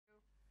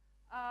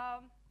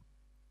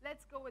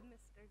Let's go with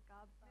Mr.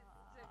 Gabba.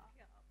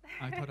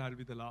 I thought I'd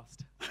be the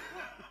last.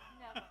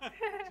 Never.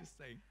 Just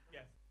saying.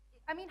 Yes.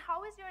 I mean,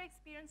 how has your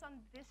experience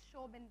on this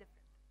show been different?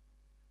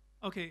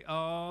 Okay,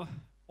 all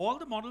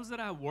the models that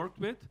I've worked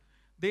with,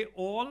 they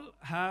all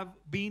have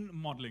been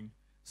modeling.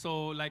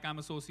 So, like, I'm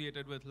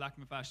associated with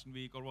Lakme Fashion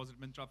Week, or was it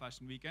Mintra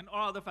Fashion Weekend, or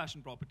other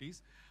fashion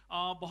properties.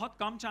 बहुत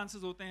कम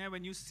chances होते हैं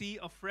when you see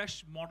a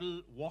fresh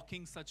model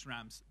walking such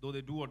ramps, though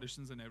they do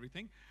auditions and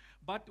everything.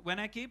 But when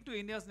I came to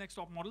India's Next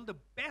Top Model, the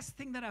best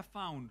thing that I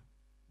found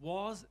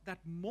was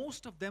that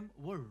most of them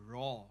were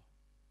raw.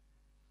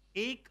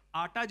 एक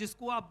आटा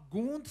जिसको आप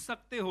गूंद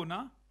सकते हो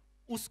ना,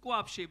 उसको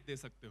आप shape दे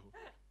सकते हो.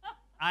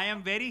 I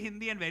am very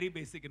Hindi and very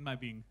basic in my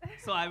being.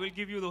 So I will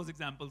give you those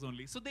examples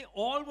only. So they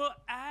all were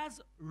as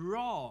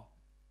raw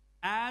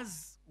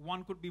as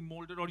one could be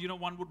molded, or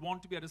one would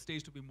want to be at a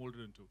stage to be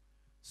molded into.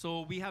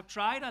 So we have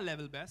tried our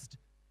level best,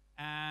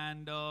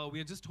 and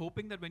we are just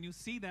hoping that when you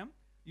see them,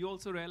 you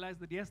also realize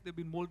that yes, they've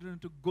been molded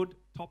into good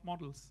top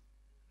models.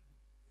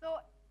 So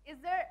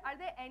are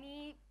there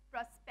any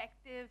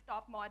prospective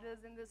top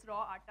models in this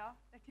raw atta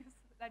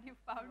that you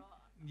found?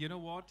 You know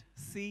what?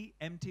 See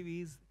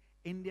MTV's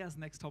India's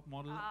Next Top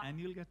Model, and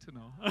you'll get to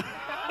know. Wow,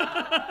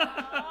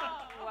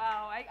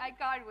 I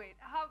can't wait.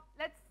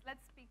 Let's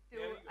speak to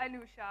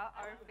Anusha,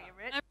 our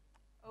favorite.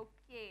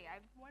 Okay,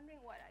 I'm wondering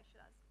what I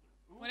should ask you.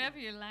 Whatever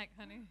you like,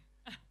 honey.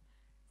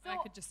 So, I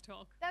could just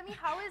talk. Tell me,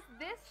 how has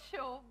this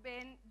show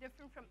been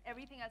different from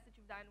everything else that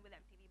you've done with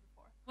MTV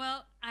before?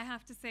 Well, I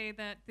have to say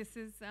that this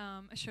is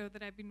a show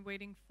that I've been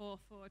waiting for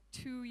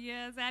 2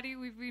 years, Addie.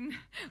 We've been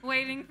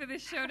waiting for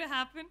this show to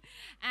happen.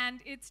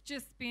 And it's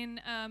just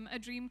been a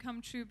dream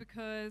come true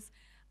because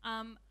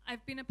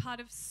I've been a part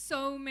of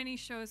so many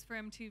shows for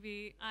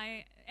MTV.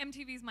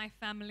 MTV is my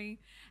family,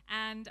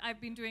 and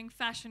I've been doing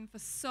fashion for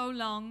so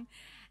long,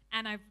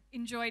 and I've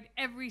enjoyed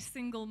every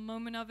single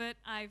moment of it.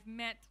 I've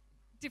met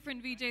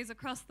different VJs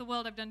across the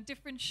world. I've done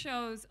different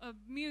shows of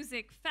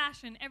music,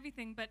 fashion,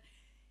 everything. But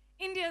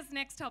India's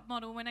Next Top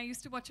Model, when I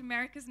used to watch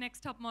America's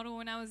Next Top Model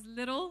when I was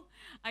little,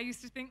 I used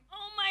to think,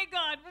 oh my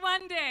God,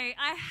 one day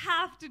I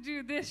have to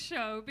do this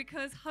show,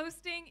 because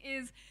hosting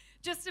is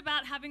just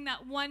about having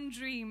that one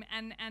dream,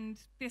 and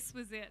this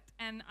was it.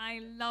 And I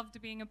loved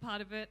being a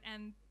part of it.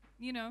 And,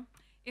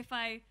 if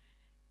I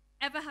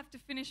ever have to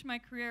finish my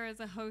career as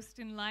a host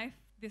in life,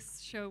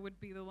 this show would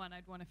be the one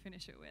I'd want to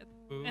finish it with.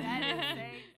 That is